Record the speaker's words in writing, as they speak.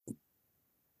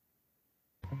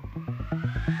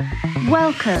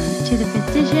Welcome to the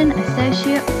Physician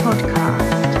Associate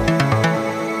Podcast.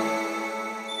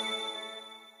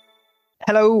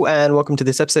 Hello and welcome to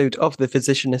this episode of the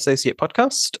Physician Associate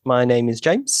Podcast. My name is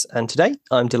James, and today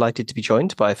I'm delighted to be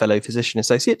joined by a fellow Physician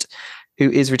Associate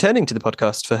who is returning to the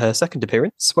podcast for her second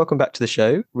appearance. Welcome back to the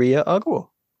show, Ria Agarwal.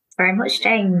 Very much,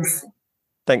 James.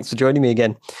 Thanks for joining me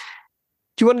again.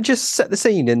 Do you want to just set the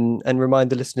scene and remind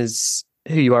the listeners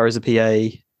who you are as a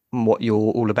PA and what you're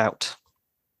all about?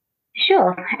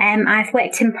 Sure. I've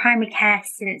worked in primary care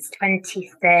since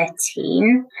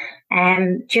 2013.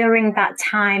 During that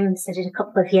time, so I did a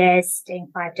couple of years doing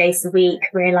 5 days a week,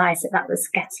 realised that was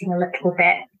getting a little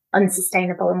bit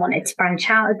unsustainable and wanted to branch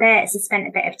out a bit. So I spent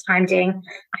a bit of time doing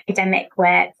academic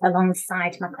work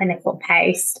alongside my clinical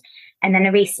post. And then I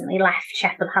recently left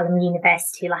Sheffield Hallam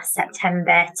University last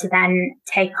September to then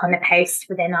take on a post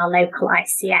within our local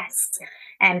ICS.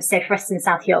 So for us in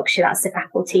South Yorkshire, that's the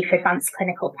Faculty for Advanced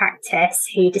Clinical Practice,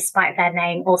 who, despite their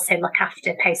name, also look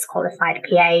after post-qualified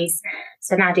PAs.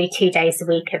 So now I do 2 days a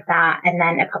week of that and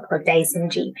then a couple of days in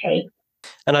GP.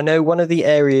 And I know one of the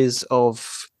areas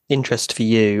of interest for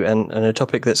you and a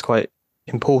topic that's quite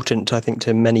important, I think,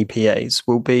 to many PAs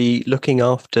will be looking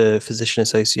after physician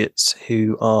associates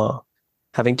who are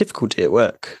having difficulty at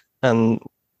work and,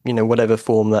 you know, whatever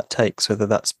form that takes, whether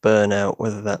that's burnout,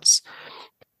 whether that's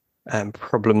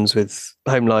problems with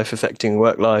home life affecting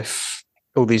work life,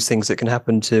 all these things that can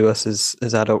happen to us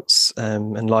as adults,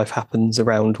 and life happens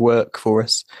around work for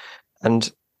us,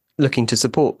 and looking to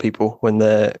support people when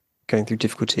they're going through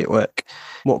difficulty at work.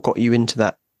 What got you into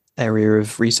that area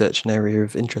of research and area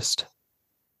of interest?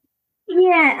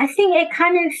 Yeah, I think it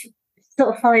kind of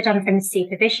sort of followed on from the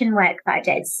supervision work that I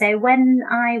did. So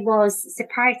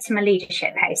prior to my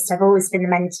leadership post, I've always been the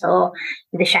mentor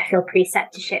with the Sheffield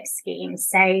Preceptorship Scheme.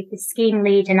 So the scheme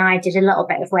lead and I did a little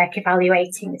bit of work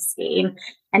evaluating the scheme.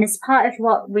 And as part of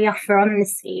what we offer on the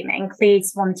scheme, it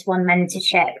includes one-to-one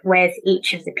mentorship with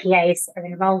each of the PAs that are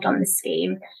enrolled on the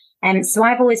scheme. So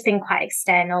I've always been quite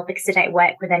external because I don't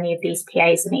work with any of these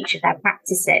PAs in each of their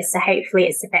practices. So hopefully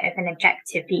it's a bit of an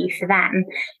objective view for them.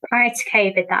 Prior to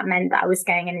COVID, that meant that I was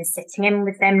going in and sitting in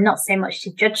with them, not so much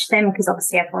to judge them because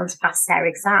obviously everyone's passed their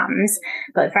exams,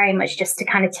 but very much just to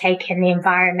kind of take in the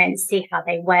environment, see how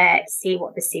they work, see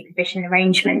what the supervision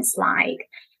arrangement's like.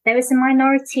 There was a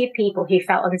minority of people who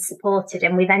felt unsupported,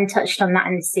 and we then touched on that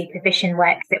in the supervision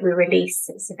work that we released.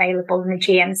 It's available on the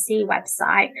GMC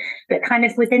website. But kind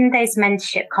of within those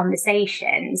mentorship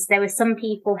conversations, there were some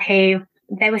people who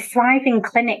they were thriving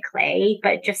clinically,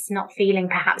 but just not feeling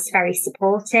perhaps very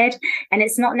supported. And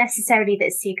it's not necessarily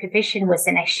that supervision was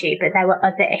an issue, but there were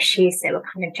other issues that were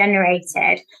kind of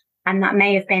generated. And that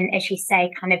may have been, as you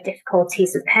say, kind of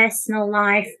difficulties with personal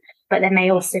life, but there may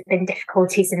also have been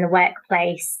difficulties in the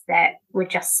workplace that were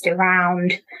just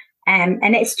around.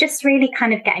 And it's just really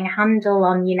kind of getting a handle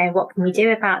on, you know, what can we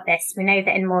do about this? We know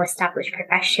that in more established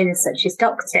professions, such as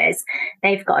doctors,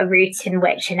 they've got a route in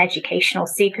which an educational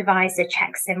supervisor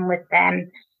checks in with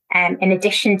them, in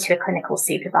addition to a clinical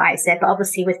supervisor. But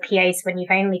obviously with PAs, when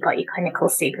you've only got your clinical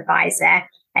supervisor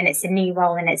and it's a new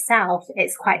role in itself,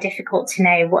 it's quite difficult to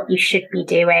know what you should be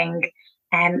doing.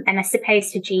 And I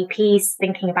suppose for GPs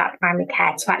thinking about primary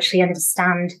care, to actually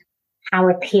understand how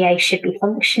a PA should be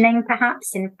functioning,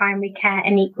 perhaps in primary care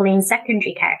and equally in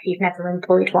secondary care, if you've never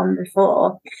employed one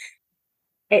before.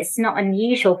 It's not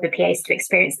unusual for PAs to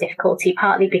experience difficulty,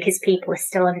 partly because people are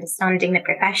still understanding the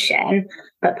profession,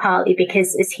 but partly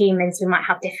because as humans, we might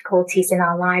have difficulties in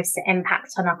our lives that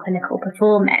impact on our clinical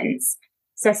performance.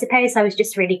 So I suppose I was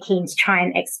just really keen to try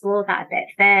and explore that a bit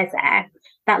further.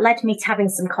 That led me to having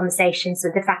some conversations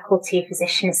with the Faculty of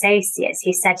Physician Associates,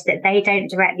 who said that they don't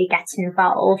directly get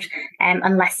involved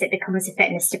unless it becomes a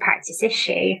fitness to practice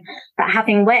issue. But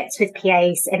having worked with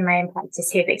PAs in my own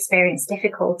practice who have experienced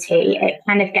difficulty, it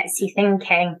kind of gets you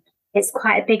thinking, it's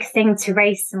quite a big thing to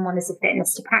raise someone as a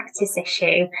fitness to practice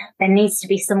issue. There needs to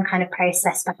be some kind of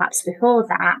process perhaps before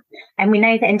that. And we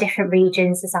know that in different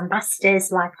regions, there's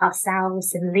ambassadors like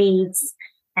ourselves and leads.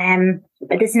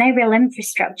 But there's no real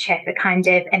infrastructure for kind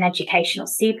of an educational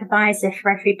supervisor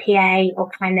for every PA, or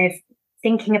kind of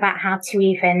thinking about how to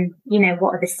even, you know,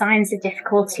 what are the signs of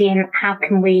difficulty and how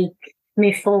can we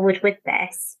move forward with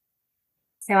this.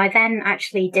 So I then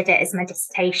actually did it as my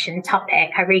dissertation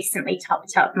topic. I recently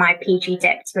topped up my PG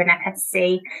dip to an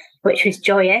FSC, which was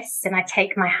joyous. And I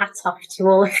take my hat off to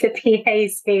all of the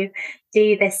PAs who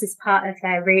do this as part of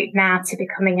their route now to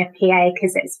becoming a PA,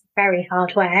 because it's very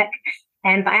hard work.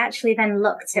 But I actually then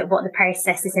looked at what the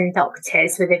process is in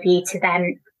doctors with a view to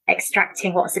then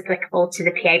extracting what's applicable to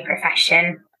the PA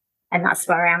profession. And that's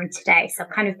where I am today. So I've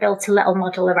kind of built a little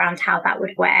model around how that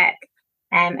would work.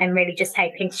 And really just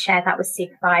hoping to share that with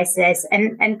supervisors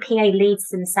and PA leads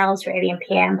themselves, really, and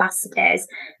PA ambassadors,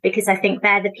 because I think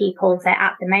they're the people that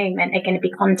at the moment are going to be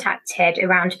contacted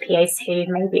around PAs who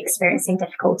may be experiencing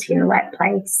difficulty in the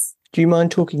workplace. Do you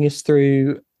mind talking us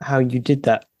through how you did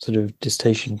that sort of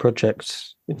dissertation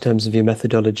project in terms of your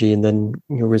methodology and then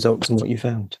your results and what you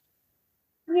found?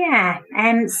 Yeah,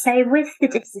 so with the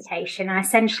dissertation, I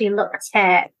essentially looked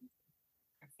at,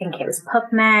 I think it was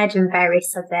PubMed and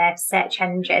various other search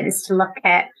engines to look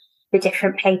at the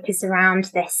different papers around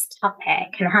this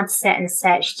topic, and I had certain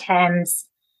search terms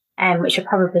which I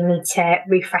probably need to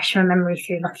refresh my memory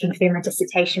through looking through my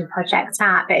dissertation project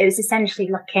at, but it was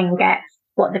essentially looking at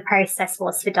what the process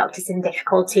was for doctors in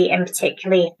difficulty, and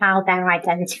particularly how they're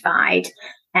identified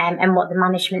and what the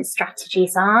management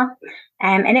strategies are.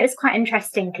 And it was quite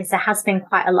interesting because there has been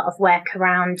quite a lot of work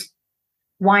around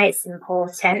why it's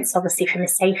important. So obviously from a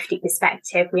safety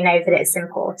perspective, we know that it's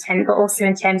important, but also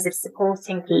in terms of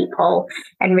supporting people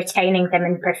and retaining them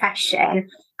in the profession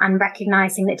and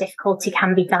recognising that difficulty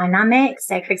can be dynamic.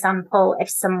 So for example, if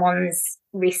someone's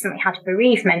recently had a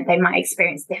bereavement, they might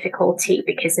experience difficulty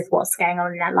because of what's going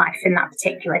on in their life in that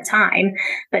particular time,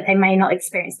 but they may not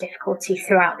experience difficulty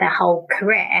throughout their whole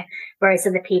career, whereas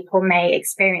other people may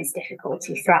experience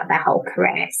difficulty throughout their whole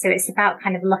career. So it's about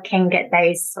kind of looking at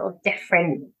those sort of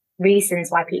different reasons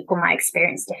why people might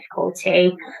experience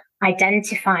difficulty,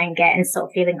 identifying it and sort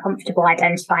of feeling comfortable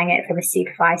identifying it from a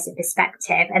supervisor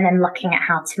perspective, and then looking at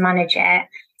how to manage it.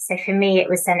 So for me, it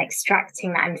was then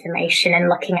extracting that information and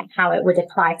looking at how it would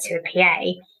apply to a PA,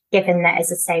 given that,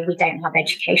 as I say, we don't have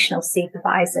educational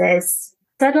supervisors.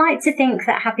 So I'd like to think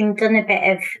that having done a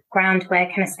bit of groundwork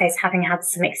and I suppose having had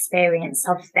some experience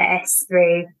of this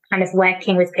through kind of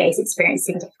working with PAs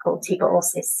experiencing difficulty, but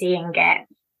also seeing it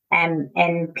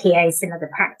in PAs and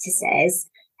other practices,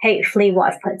 hopefully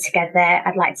what I've put together,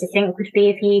 I'd like to think would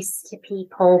be of use to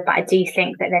people, but I do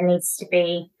think that there needs to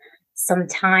be some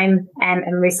time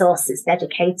and resources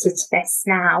dedicated to this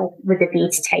now with a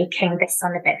view to taking this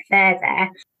on a bit further.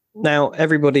 Now,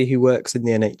 everybody who works in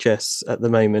the NHS at the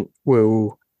moment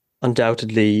will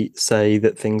undoubtedly say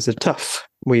that things are tough.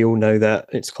 We all know that.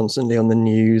 It's constantly on the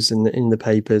news and in the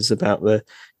papers about the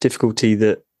difficulty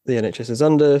that the NHS is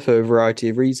under for a variety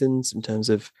of reasons in terms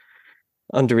of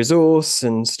under-resource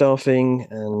and staffing,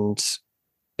 and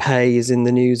pay is in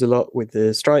the news a lot with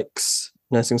the strikes,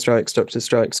 nursing strikes, doctor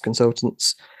strikes,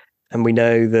 consultants. And we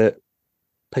know that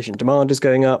patient demand is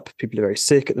going up. People are very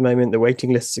sick at the moment. The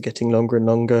waiting lists are getting longer and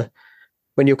longer.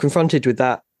 When you're confronted with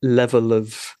that level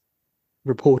of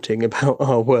reporting about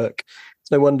our work,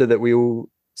 it's no wonder that we all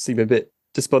seem a bit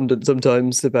despondent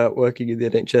sometimes about working in the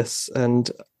NHS. And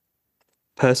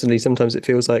personally, sometimes it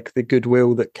feels like the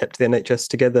goodwill that kept the NHS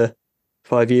together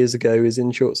 5 years ago is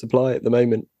in short supply at the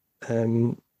moment,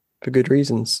 for good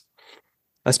reasons.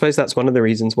 I suppose that's one of the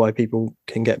reasons why people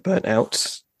can get burnt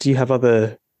out. Do you have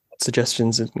other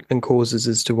suggestions and causes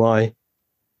as to why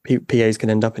PAs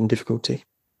can end up in difficulty?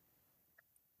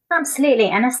 Absolutely.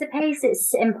 And I suppose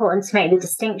it's important to make the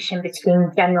distinction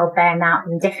between general burnout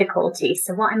and difficulty.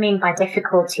 So what I mean by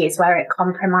difficulty is where it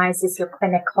compromises your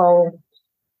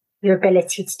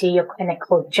ability to do your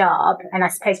clinical job. And I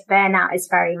suppose burnout is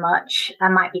very much, I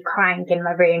might be crying in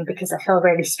my room because I feel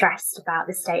really stressed about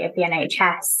the state of the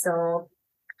NHS or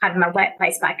kind of my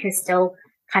workplace, but I can still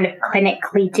kind of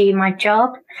clinically do my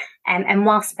job. And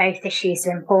whilst both issues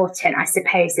are important, I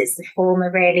suppose it's the former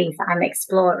really that I'm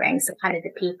exploring. So kind of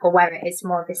the people where it is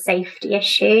more of a safety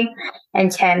issue in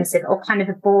terms of, or kind of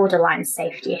a borderline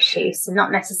safety issue. So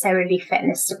not necessarily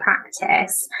fitness to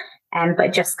practice,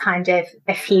 but just kind of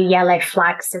a few yellow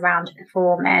flags around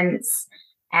performance.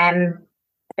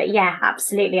 But yeah,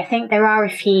 absolutely. I think there are a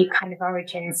few kind of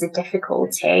origins of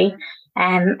difficulty.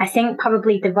 I think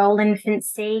probably the role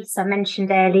infancy. So I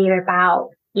mentioned earlier about,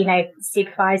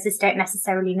 supervisors don't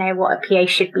necessarily know what a PA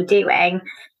should be doing.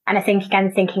 And I think,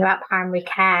 again, thinking about primary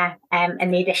care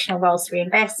and the additional roles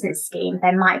reimbursement scheme,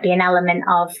 there might be an element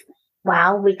of,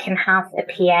 well, we can have a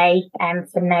PA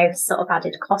for no sort of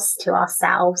added cost to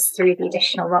ourselves through the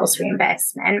additional roles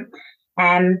reimbursement.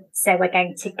 So we're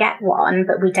going to get one,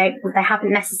 but they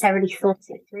haven't necessarily thought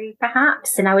it through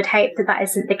perhaps. And I would hope that that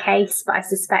isn't the case, but I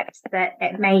suspect that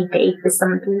it may be for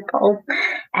some people.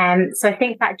 So I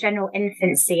think that general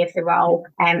infancy of the role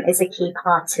is a key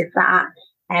part of that.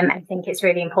 I think it's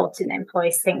really important that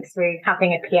employers think through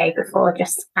having a PA before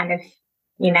just kind of,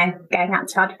 going out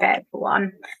to advert for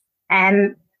one.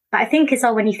 But I think as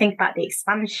well, when you think about the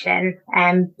expansion,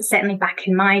 certainly back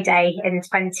in my day in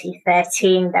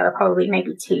 2013, there were probably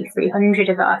maybe 300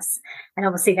 of us. And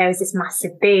obviously there was this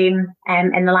massive boom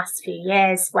in the last few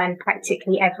years when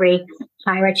practically every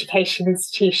higher education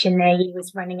institution near you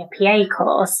was running a PA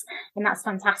course. And that's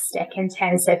fantastic in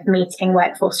terms of meeting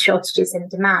workforce shortages and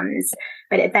demands.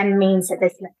 But it then means that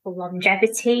there's little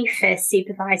longevity for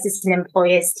supervisors and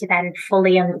employers to then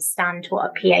fully understand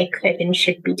what a PA could and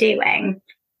should be doing.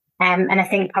 And I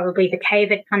think probably the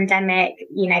COVID pandemic,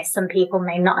 some people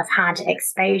may not have had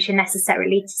exposure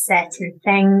necessarily to certain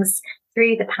things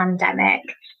through the pandemic.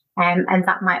 And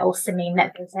that might also mean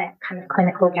that there's a kind of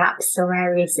clinical gaps or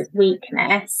areas of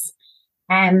weakness.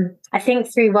 I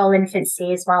think through role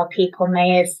infancy as well, people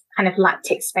may have kind of lacked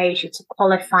exposure to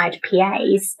qualified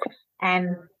PAs,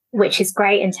 which is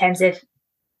great in terms of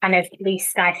kind of blue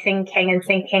sky thinking and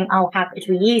thinking, oh, how could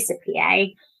we use a PA?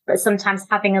 But sometimes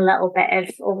having a little bit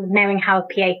of, or knowing how a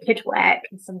PA could work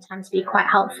can sometimes be quite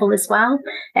helpful as well,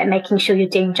 at making sure you're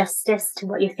doing justice to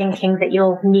what you're thinking that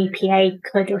your new PA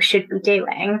could or should be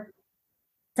doing.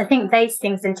 So I think those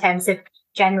things in terms of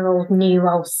general new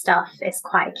role stuff is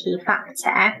quite a key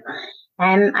factor.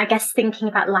 I guess thinking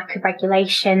about lack of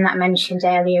regulation that I mentioned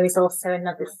earlier is also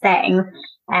another thing.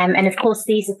 And of course,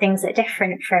 these are things that are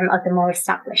different from other more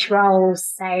established roles.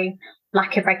 So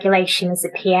lack of regulation as a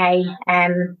PA,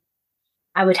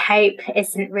 I would hope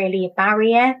isn't really a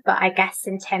barrier, but I guess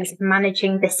in terms of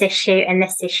managing this issue and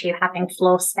this issue having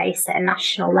floor space at a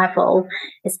national level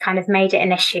has kind of made it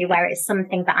an issue where it's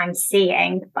something that I'm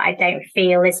seeing, but I don't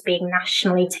feel is being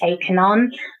nationally taken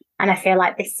on. And I feel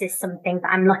like this is something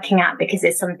that I'm looking at because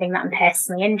it's something that I'm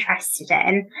personally interested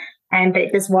in. But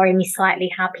it does worry me slightly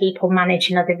how people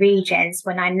manage in other regions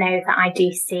when I know that I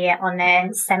do see it on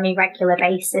a semi-regular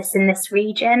basis in this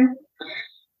region.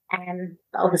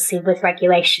 But obviously with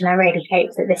regulation, I really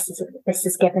hope that this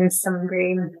is given some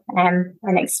room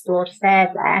and explored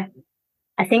further.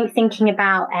 I think thinking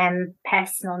about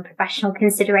personal and professional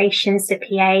considerations to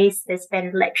PAs, there's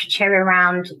been literature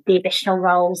around the additional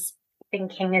roles,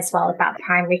 thinking as well about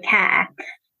primary care.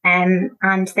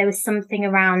 And there was something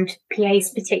around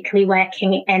PAs particularly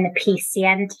working in a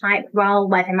PCN type role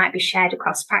where they might be shared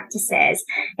across practices.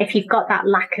 If you've got that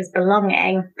lack of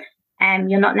belonging,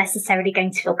 you're not necessarily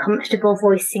going to feel comfortable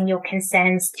voicing your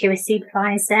concerns to a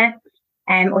supervisor,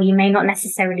 or you may not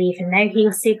necessarily even know who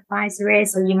your supervisor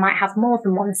is, or you might have more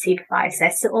than one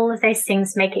supervisor. So all of those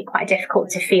things make it quite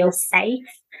difficult to feel safe,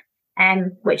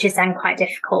 which is then quite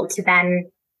difficult to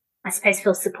then, I suppose,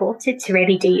 feel supported to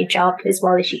really do your job as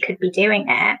well as you could be doing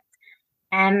it.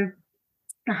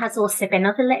 There has also been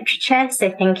other literature,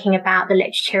 so thinking about the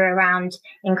literature around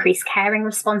increased caring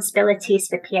responsibilities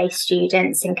for PA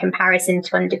students in comparison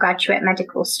to undergraduate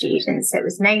medical students, it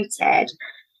was noted.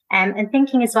 And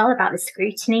thinking as well about the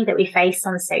scrutiny that we face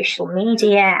on social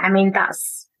media. I mean,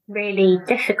 that's really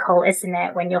difficult, isn't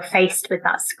it, when you're faced with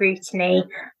that scrutiny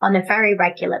on a very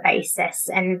regular basis?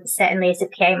 And certainly as a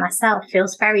PA myself,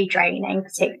 feels very draining,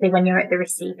 particularly when you're at the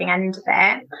receiving end of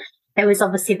it. There was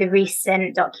obviously the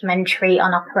recent documentary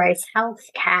on Operose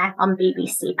Healthcare on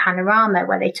BBC Panorama,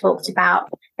 where they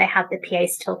had the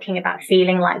PAs talking about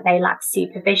feeling like they lacked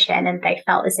supervision and they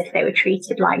felt as if they were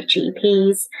treated like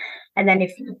GPs. And then,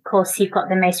 of course, you've got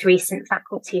the most recent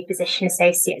Faculty of Physician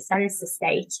Associate census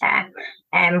data,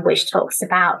 which talks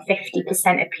about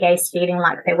 50% of PAs feeling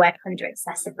like they work under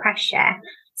excessive pressure.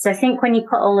 So I think when you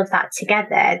put all of that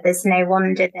together, there's no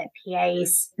wonder that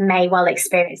PAs may well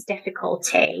experience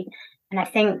difficulty. And I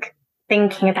think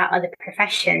thinking about other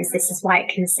professions, this is why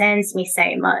it concerns me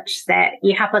so much that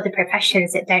you have other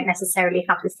professions that don't necessarily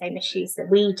have the same issues that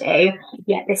we do,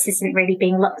 yet this isn't really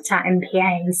being looked at in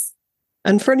PAs.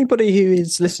 And for anybody who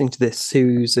is listening to this,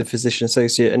 who's a physician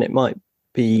associate, and it might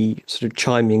be sort of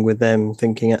chiming with them,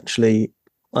 thinking, actually,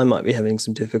 I might be having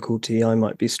some difficulty, I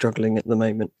might be struggling at the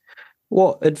moment.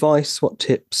 What advice, what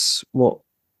tips, what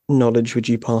knowledge would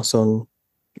you pass on?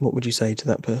 What would you say to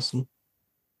that person?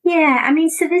 Yeah, I mean,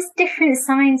 so there's different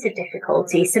signs of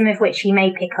difficulty, some of which you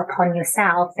may pick up on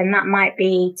yourself, and that might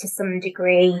be to some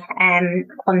degree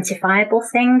quantifiable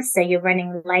things. So you're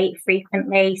running late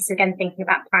frequently. So again, thinking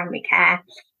about primary care,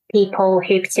 people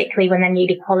who particularly when they're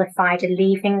newly qualified are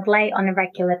leaving late on a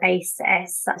regular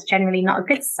basis, that's generally not a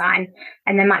good sign.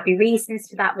 And there might be reasons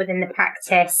for that within the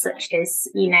practice, such as,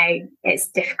 it's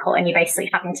difficult and you're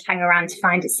basically having to hang around to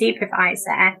find a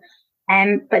supervisor.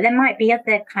 But there might be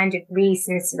other kind of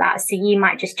reasons for that. So you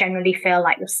might just generally feel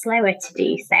like you're slower to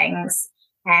do things.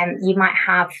 You might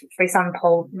have, for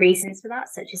example, reasons for that,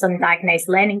 such as undiagnosed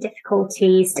learning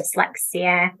difficulties,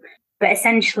 dyslexia. But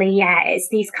essentially, yeah, it's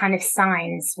these kind of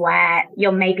signs where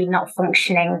you're maybe not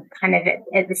functioning kind of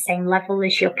at the same level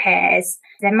as your peers.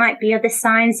 There might be other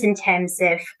signs in terms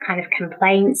of kind of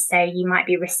complaints. So you might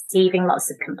be receiving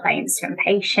lots of complaints from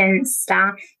patients,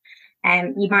 staff.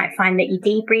 You might find that your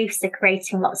debriefs are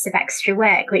creating lots of extra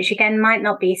work, which again might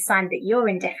not be a sign that you're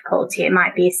in difficulty. It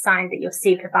might be a sign that your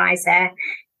supervisor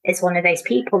is one of those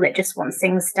people that just wants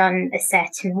things done a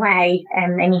certain way,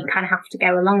 and you kind of have to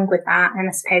go along with that. And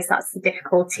I suppose that's the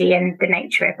difficulty and the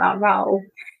nature of our role.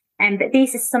 But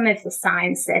these are some of the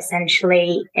signs that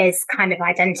essentially is kind of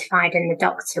identified in the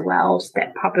doctor world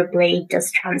that probably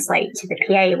does translate to the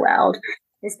PA world.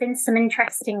 There's been some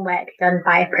interesting work done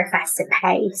by Professor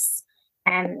Pace,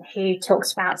 who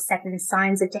talks about 7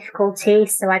 signs of difficulty.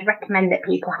 So I'd recommend that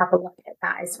people have a look at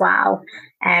that as well,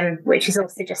 which is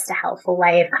also just a helpful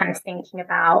way of kind of thinking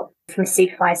about, from a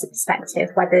supervisor perspective,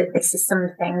 whether this is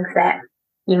something that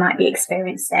you might be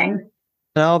experiencing.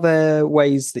 Are there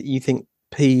ways that you think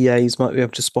PAs might be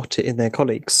able to spot it in their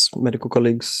colleagues, medical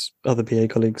colleagues, other PA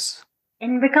colleagues?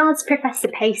 In regards to Professor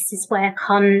Pace's work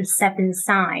on 7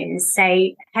 signs, so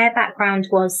her background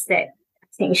was that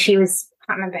I think she was, I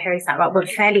can't remember her exact role, but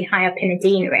fairly high up in the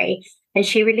deanery. And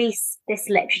she released this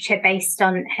literature based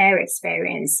on her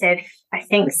experience of, I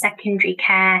think, secondary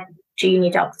care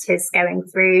junior doctors going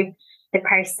through the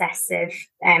process of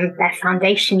their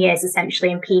foundation years,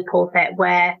 essentially, and people that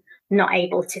were not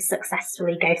able to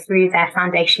successfully go through their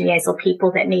foundation years, or people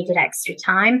that needed extra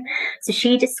time. So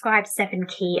she described 7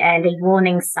 key early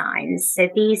warning signs. So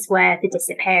these were the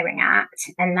disappearing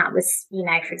act. And that was,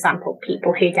 for example,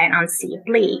 people who don't answer your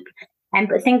bleep.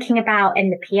 But thinking about in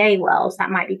the PA world,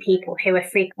 that might be people who are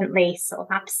frequently sort of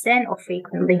absent or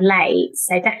frequently late.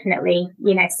 So definitely,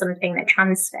 something that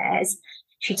transfers.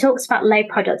 She talks about low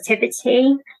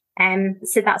productivity.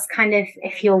 So that's kind of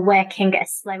if you're working at a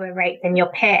slower rate than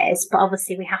your peers, but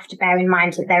obviously we have to bear in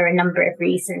mind that there are a number of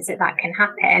reasons that can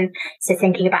happen. So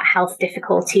thinking about health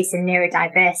difficulties and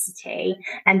neurodiversity,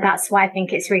 and that's why I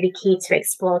think it's really key to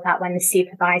explore that when the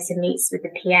supervisor meets with the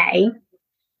PA.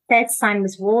 Third sign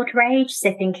was ward rage,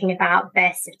 so thinking about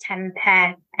bursts of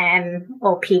temper,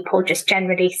 or people just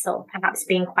generally sort of perhaps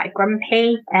being quite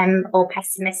grumpy or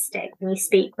pessimistic when you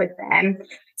speak with them.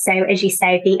 So as you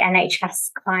say, the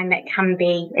NHS climate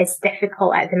is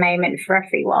difficult at the moment for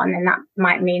everyone, and that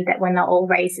might mean that we're not all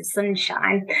rays of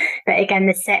sunshine. But again,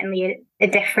 there's certainly a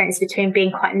difference between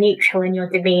being quite neutral in your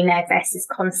demeanour versus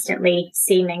constantly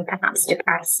seeming perhaps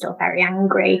depressed or very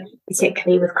angry,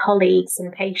 particularly with colleagues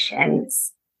and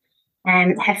patients.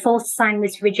 Her fourth sign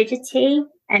was rigidity.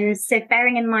 And so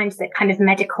bearing in mind that kind of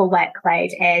medical workload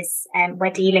is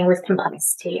we're dealing with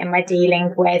complexity, and we're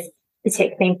dealing with,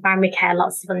 particularly in primary care,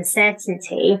 lots of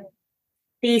uncertainty.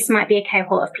 These might be a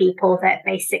cohort of people that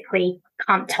basically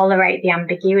can't tolerate the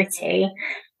ambiguity.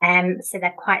 So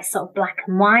they're quite sort of black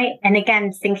and white. And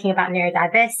again, thinking about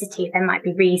neurodiversity, there might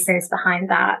be reasons behind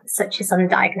that, such as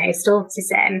undiagnosed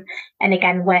autism. And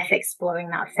again, worth exploring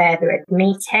that further at the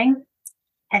meeting.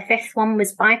 Her fifth one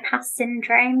was bypass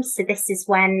syndrome. So this is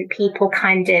when people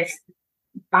kind of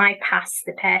bypass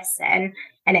the person,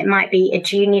 and it might be a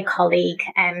junior colleague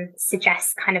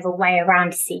suggests kind of a way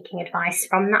around seeking advice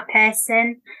from that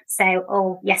person. So,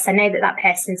 oh, yes, I know that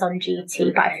person's on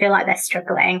duty, but I feel like they're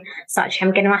struggling. So actually,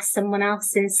 I'm going to ask someone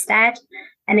else instead.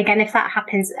 And again, if that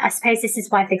happens, I suppose this is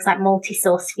why things like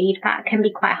multi-source feedback can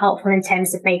be quite helpful in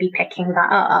terms of maybe picking that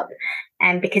up,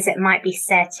 because it might be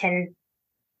certain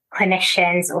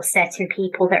clinicians or certain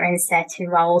people that are in certain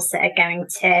roles that are going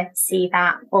to see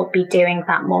that or be doing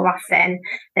that more often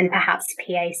than perhaps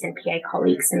PAs and PA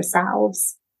colleagues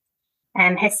themselves.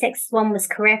 Her sixth one was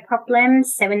career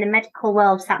problems. So in the medical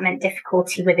world, that meant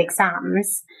difficulty with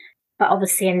exams. But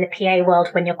obviously in the PA world,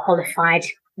 when you're qualified,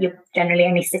 you're generally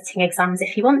only sitting exams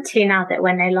if you want to, now that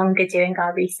we're no longer doing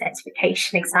our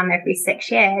recertification exam every 6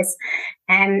 years.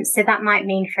 So that might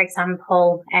mean, for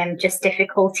example, just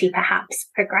difficulty perhaps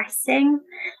progressing.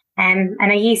 And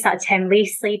I use that term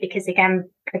loosely because, again,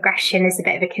 progression is a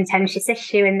bit of a contentious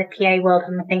issue in the PA world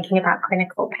when we're thinking about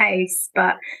clinical posts.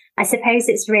 But I suppose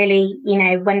it's really,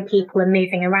 when people are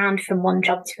moving around from one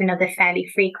job to another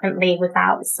fairly frequently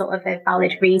without sort of a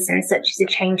valid reason, such as a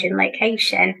change in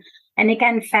location. And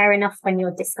again, fair enough, when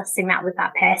you're discussing that with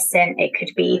that person, it could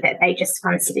be that they just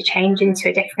fancied a change into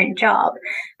a different job.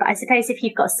 But I suppose if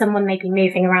you've got someone maybe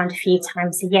moving around a few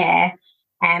times a year,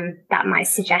 that might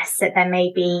suggest that they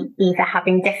may be either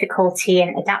having difficulty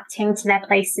in adapting to their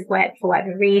place of work for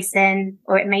whatever reason,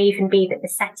 or it may even be that the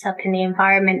setup and the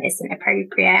environment isn't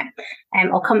appropriate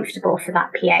or comfortable for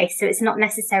that PA. So it's not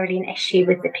necessarily an issue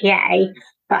with the PA,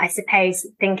 But I suppose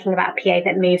thinking about a PA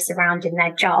that moves around in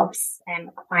their jobs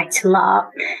quite a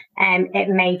lot, it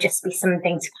may just be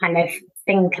something to kind of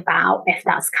think about if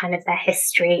that's kind of their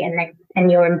history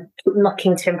and you're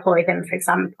looking to employ them, for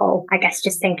example. I guess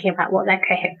just thinking about what their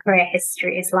career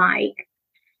history is like.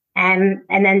 And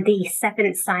then the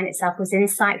seventh sign itself was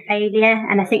insight failure.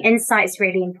 And I think insight is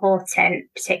really important,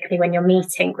 particularly when you're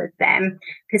meeting with them,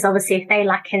 because obviously if they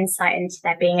lack insight into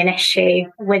there being an issue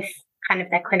with kind of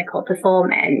their clinical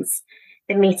performance,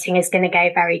 the meeting is going to go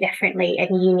very differently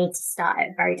and you need to start at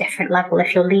a very different level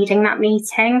if you're leading that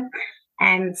meeting.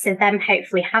 So them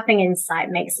hopefully having insight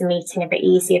makes the meeting a bit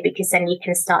easier, because then you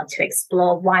can start to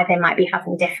explore why they might be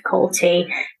having difficulty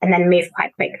and then move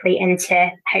quite quickly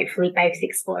into hopefully both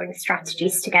exploring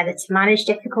strategies together to manage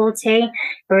difficulty.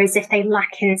 Whereas if they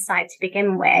lack insight to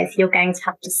begin with, you're going to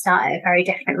have to start at a very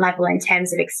different level in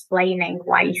terms of explaining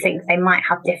why you think they might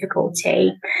have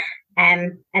difficulty,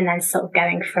 and then sort of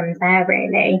going from there,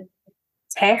 really.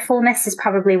 Tearfulness is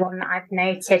probably one that I've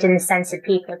noted, in the sense of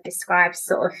people have described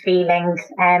sort of feeling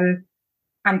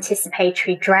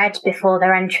anticipatory dread before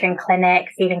they're entering clinic,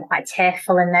 feeling quite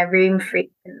tearful in their room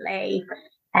frequently,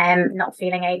 not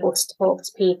feeling able to talk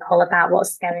to people about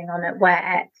what's going on at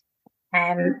work.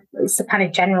 It's the kind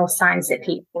of general signs that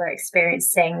people are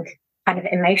experiencing kind of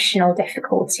emotional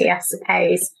difficulty, I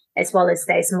suppose, as well as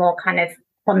those more kind of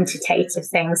quantitative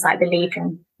things like the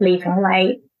leaving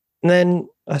late. And then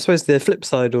I suppose the flip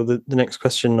side, or the next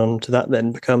question on to that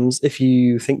then becomes, if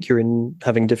you think you're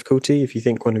having difficulty, if you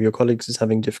think one of your colleagues is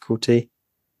having difficulty,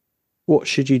 what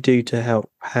should you do to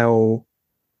help?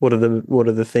 What are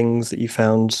the things that you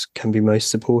found can be most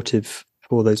supportive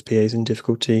for those PAs in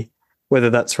difficulty,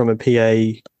 whether that's from a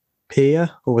PA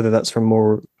peer or whether that's from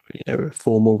more, a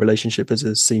formal relationship as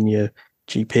a senior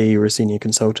GP or a senior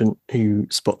consultant who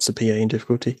spots a PA in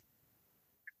difficulty?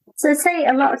 So I'd say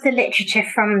a lot of the literature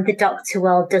from the doctor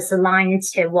world does align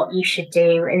to what you should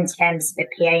do in terms of a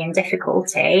PA in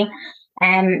difficulty.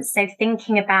 So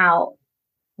thinking about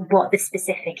what the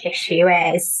specific issue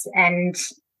is, and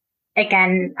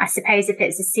again, I suppose if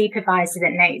it's a supervisor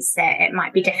that notes it, it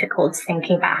might be difficult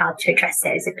thinking about how to address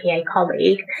it as a PA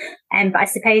colleague. But I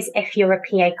suppose if you're a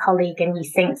PA colleague and you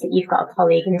think that you've got a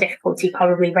colleague in difficulty,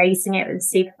 probably raising it with the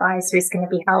supervisor is going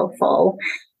to be helpful.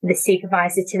 The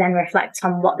supervisor to then reflect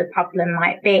on what the problem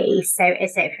might be. So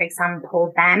is it, for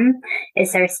example, them?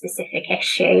 Is there a specific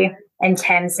issue in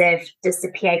terms of, does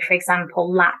the PA, for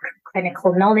example, lack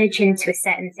clinical knowledge into a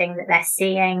certain thing that they're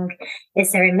seeing?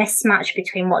 Is there a mismatch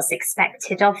between what's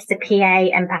expected of the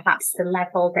PA and perhaps the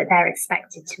level that they're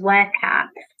expected to work at?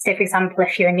 So, for example,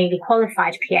 if you're a newly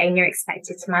qualified PA and you're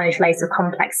expected to manage loads of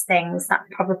complex things, that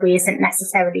probably isn't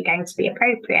necessarily going to be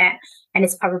appropriate, and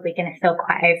it's probably going to feel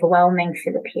quite overwhelming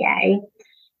for the PA.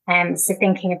 So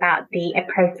thinking about the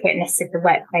appropriateness of the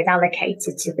workload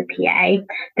allocated to the PA,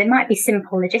 there might be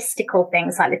simple logistical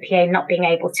things like the PA not being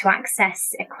able to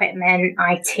access equipment,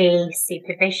 IT,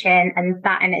 supervision, and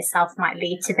that in itself might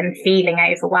lead to them feeling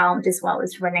overwhelmed as well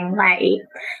as running late.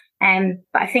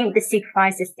 But I think the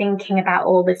supervisor thinking about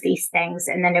all of these things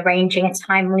and then arranging a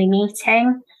timely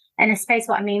meeting. And I suppose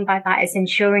what I mean by that is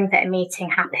ensuring that a meeting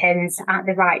happens at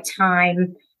the right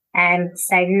time.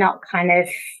 So not kind of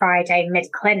Friday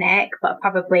mid-clinic, but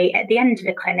probably at the end of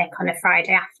the clinic on a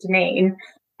Friday afternoon.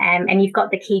 And you've got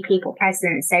the key people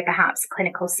present, so perhaps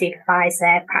clinical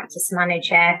supervisor, practice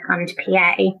manager, and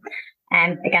PA.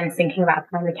 Again, thinking about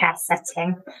primary care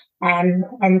setting.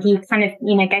 And you kind of,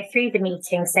 go through the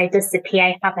meeting. So does the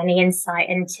PA have any insight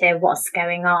into what's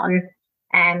going on?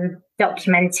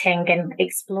 Documenting and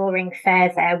exploring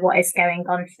further what is going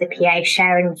on for the PA,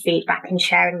 sharing the feedback and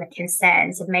sharing the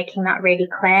concerns and making that really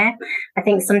clear. I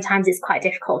think sometimes it's quite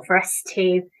difficult for us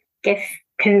to give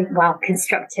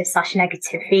constructive /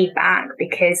 negative feedback,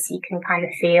 because you can kind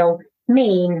of feel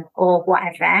mean or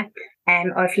whatever.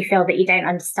 Or if you feel that you don't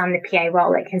understand the PA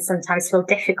role, it can sometimes feel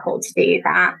difficult to do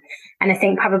that. And I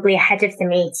think probably ahead of the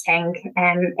meeting,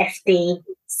 if the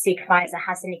supervisor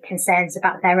has any concerns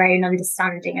about their own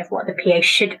understanding of what the PA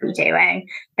should be doing,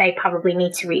 they probably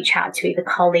need to reach out to either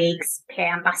colleagues, PA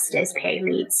ambassadors, PA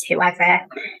leads, whoever,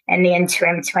 in the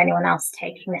interim, to anyone else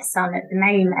taking this on at the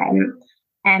moment.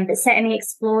 But certainly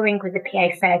exploring with the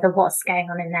PA further what's going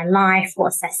on in their life,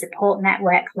 what's their support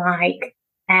network like,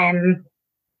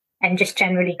 and just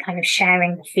generally kind of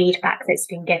sharing the feedback that's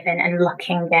been given and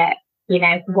looking at,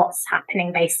 what's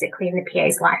happening basically in the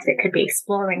PA's life that could be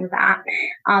exploring that.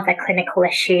 Are there clinical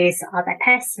issues? Are there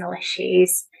personal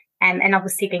issues? And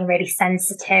obviously being really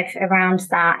sensitive around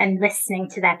that and listening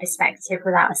to their perspective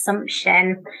without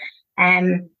assumption.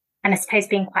 And I suppose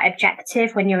being quite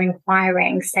objective when you're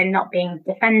inquiring, so not being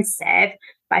defensive,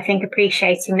 But I think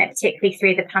appreciating that, particularly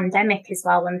through the pandemic as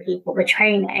well, when people were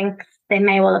training, they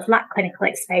may well have lacked clinical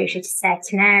exposure to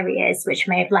certain areas, which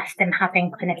may have left them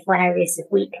having clinical areas of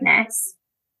weakness.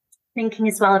 Thinking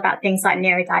as well about things like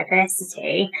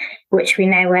neurodiversity, which we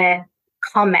know are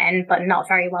common but not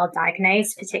very well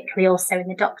diagnosed, particularly also in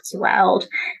the doctor world.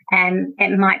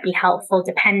 It might be helpful,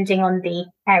 depending on the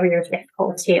area of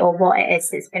difficulty or what it is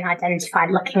that's been identified,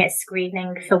 looking at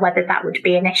screening for whether that would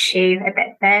be an issue a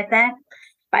bit further.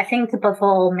 But I think above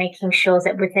all, making sure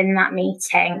that within that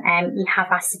meeting, you have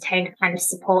ascertained a kind of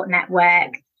support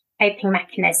network, coping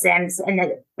mechanisms, and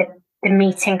that the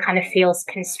meeting kind of feels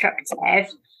documented,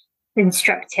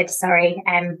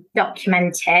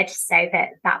 so that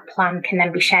that plan can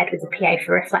then be shared with the PA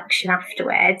for reflection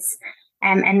afterwards.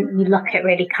 And you look at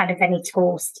really kind of any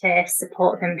tools to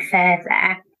support them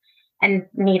further. And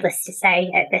needless to say,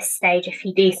 at this stage, if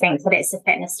you do think that it's a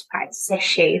fitness to practice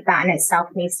issue, that in itself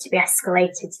needs to be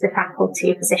escalated to the faculty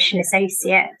of physician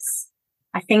associates.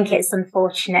 I think it's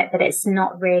unfortunate that it's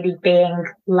not really being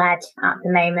led at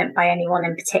the moment by anyone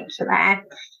in particular.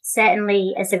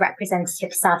 Certainly, as a representative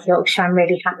of South Yorkshire, I'm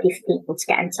really happy for people to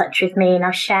get in touch with me. And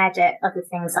I've shared at other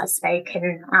things I've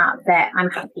spoken at that I'm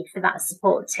happy for that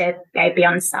support to go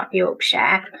beyond South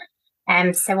Yorkshire.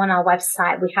 So on our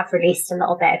website, we have released a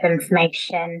little bit of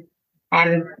information,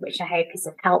 which I hope is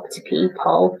of help to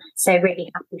people. So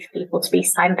really happy for people to be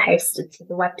signposted to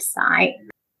the website.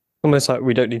 Almost like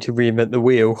we don't need to reinvent the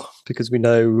wheel, because we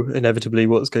know inevitably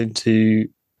what's going to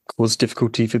cause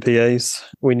difficulty for PAs.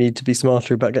 We need to be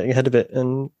smarter about getting ahead of it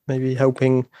and maybe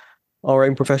helping our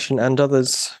own profession and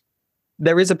others.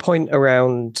 There is a point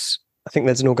around, I think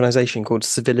there's an organisation called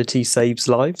Civility Saves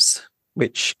Lives,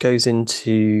 which goes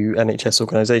into NHS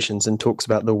organisations and talks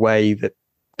about the way that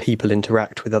people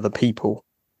interact with other people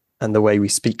and the way we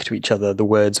speak to each other, the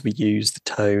words we use, the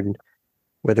tone,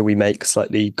 whether we make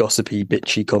slightly gossipy,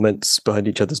 bitchy comments behind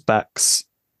each other's backs,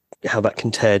 how that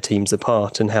can tear teams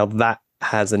apart and how that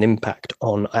has an impact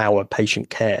on our patient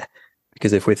care.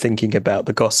 Because if we're thinking about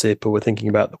the gossip or we're thinking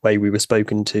about the way we were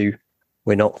spoken to,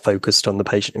 we're not focused on the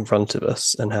patient in front of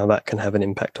us and how that can have an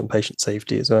impact on patient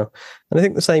safety as well. And I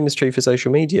think the same is true for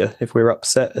social media. If we're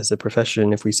upset as a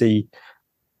profession, if we see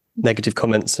negative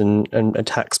comments and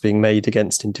attacks being made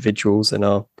against individuals in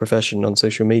our profession on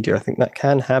social media, I think that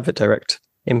can have a direct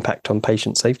impact on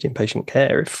patient safety and patient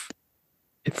care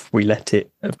if we let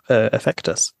it affect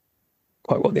us.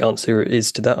 Quite what the answer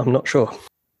is to that, I'm not sure.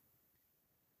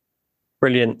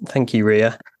 Brilliant. Thank you,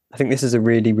 Ria. I think this is a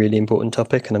really, really important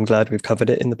topic, and I'm glad we've covered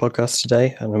it in the podcast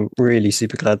today. And I'm really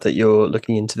super glad that you're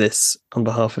looking into this on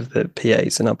behalf of the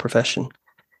PAs in our profession.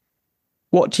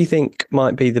 What do you think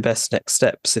might be the best next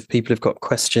steps if people have got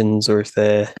questions or if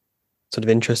they're sort of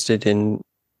interested in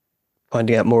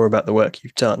finding out more about the work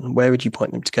you've done? Where would you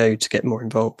point them to go to get more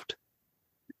involved?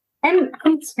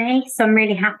 Come to me. So I'm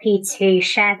really happy to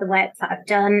share the work that I've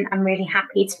done. I'm really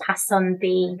happy to pass on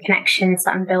the connections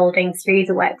that I'm building through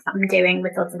the work that I'm doing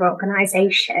with other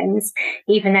organisations.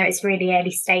 Even though it's really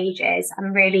early stages,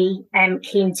 I'm really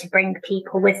keen to bring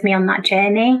people with me on that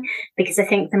journey, because I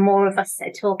think the more of us that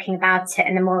are talking about it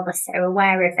and the more of us that are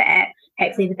aware of it,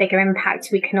 hopefully the bigger impact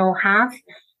we can all have.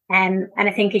 And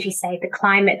I think, as you say, the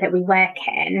climate that we work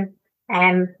in,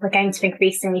 we're going to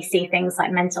increasingly see things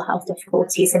like mental health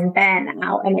difficulties and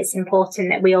burnout, and it's important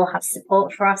that we all have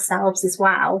support for ourselves as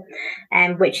well,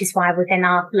 which is why within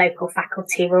our local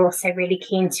faculty we're also really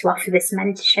keen to offer this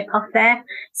mentorship offer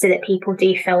so that people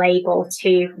do feel able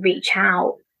to reach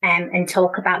out and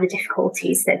talk about the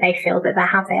difficulties that they feel that they're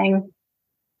having.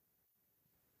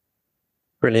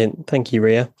 Brilliant. Thank you,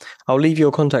 Ria. I'll leave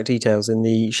your contact details in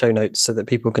the show notes so that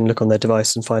people can look on their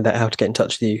device and find out how to get in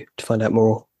touch with you to find out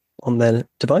more on their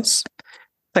device.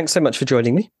 Thanks so much for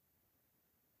joining me.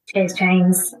 Cheers,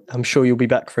 James. I'm sure you'll be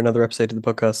back for another episode of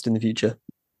the podcast in the future.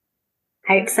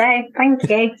 Hope so. Thank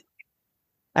you.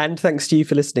 And thanks to you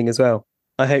for listening as well.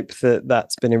 I hope that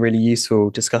that's been a really useful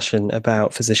discussion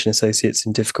about physician associates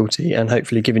in difficulty and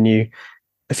hopefully given you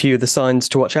a few of the signs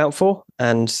to watch out for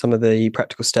and some of the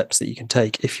practical steps that you can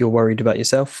take if you're worried about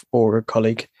yourself or a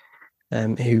colleague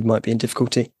who might be in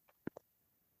difficulty.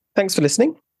 Thanks for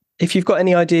listening. If you've got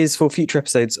any ideas for future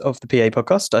episodes of the PA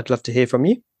podcast, I'd love to hear from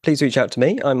you. Please reach out to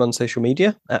me. I'm on social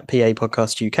media at PA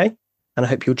Podcast UK, and I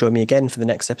hope you'll join me again for the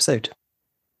next episode.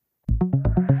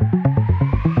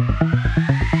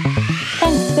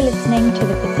 Thanks for listening to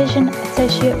the Physician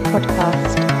Associate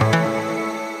Podcast.